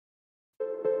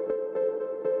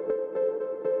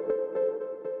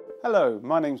Hello,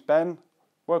 my name's Ben.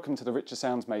 Welcome to the Richer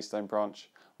Sounds Maidstone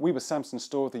branch. We were Samsung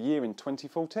Store of the Year in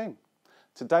 2014.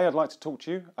 Today I'd like to talk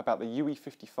to you about the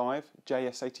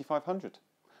UE55JS8500.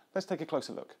 Let's take a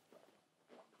closer look.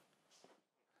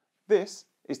 This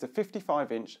is the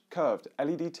 55-inch curved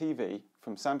LED TV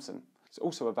from Samsung. It's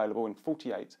also available in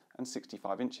 48 and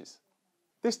 65 inches.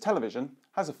 This television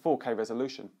has a 4K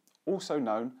resolution, also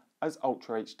known as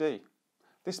Ultra HD.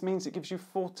 This means it gives you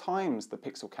 4 times the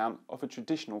pixel count of a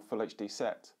traditional Full HD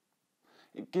set.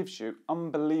 It gives you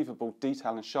unbelievable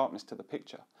detail and sharpness to the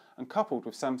picture, and coupled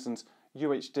with Samsung's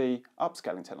UHD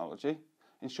upscaling technology,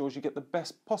 ensures you get the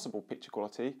best possible picture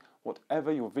quality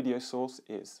whatever your video source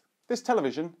is. This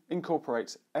television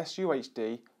incorporates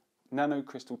SUHD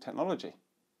nanocrystal technology,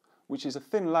 which is a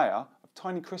thin layer of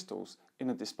tiny crystals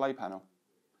in a display panel.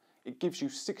 It gives you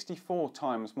 64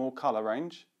 times more colour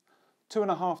range,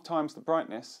 2.5 times the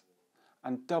brightness,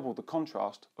 and double the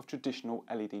contrast of traditional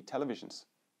LED televisions.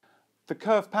 The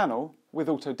curved panel with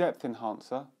auto depth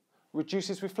enhancer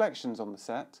reduces reflections on the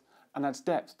set and adds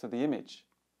depth to the image.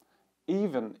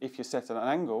 Even if you're set at an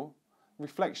angle,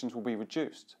 reflections will be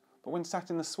reduced, but when sat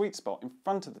in the sweet spot in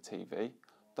front of the TV,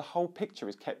 the whole picture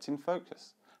is kept in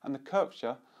focus, and the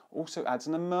curvature also adds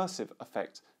an immersive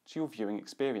effect to your viewing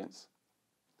experience.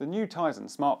 The new Tizen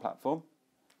Smart Platform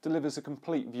delivers a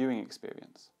complete viewing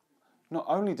experience. Not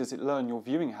only does it learn your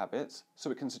viewing habits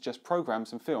so it can suggest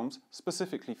programs and films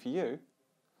specifically for you,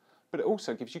 but it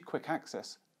also gives you quick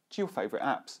access to your favourite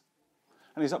apps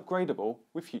and is upgradable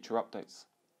with future updates.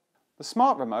 The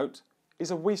Smart Remote is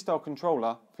a Wii-style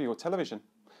controller for your television.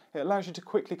 It allows you to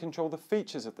quickly control the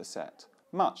features of the set,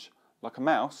 much like a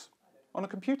mouse on a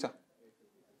computer.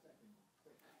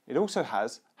 It also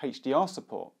has HDR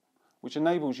support, which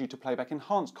enables you to play back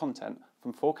enhanced content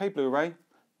from 4K Blu-ray,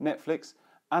 Netflix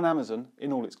and Amazon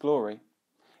in all its glory.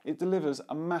 It delivers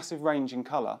a massive range in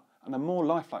colour and a more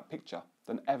lifelike picture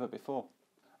than ever before.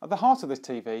 At the heart of this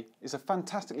TV is a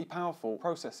fantastically powerful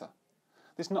processor.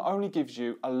 This not only gives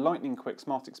you a lightning-quick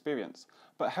smart experience,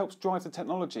 but helps drive the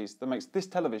technologies that makes this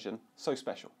television so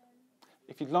special.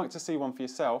 If you'd like to see one for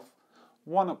yourself,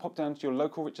 why not pop down to your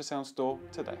local Richer Sounds store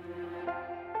today?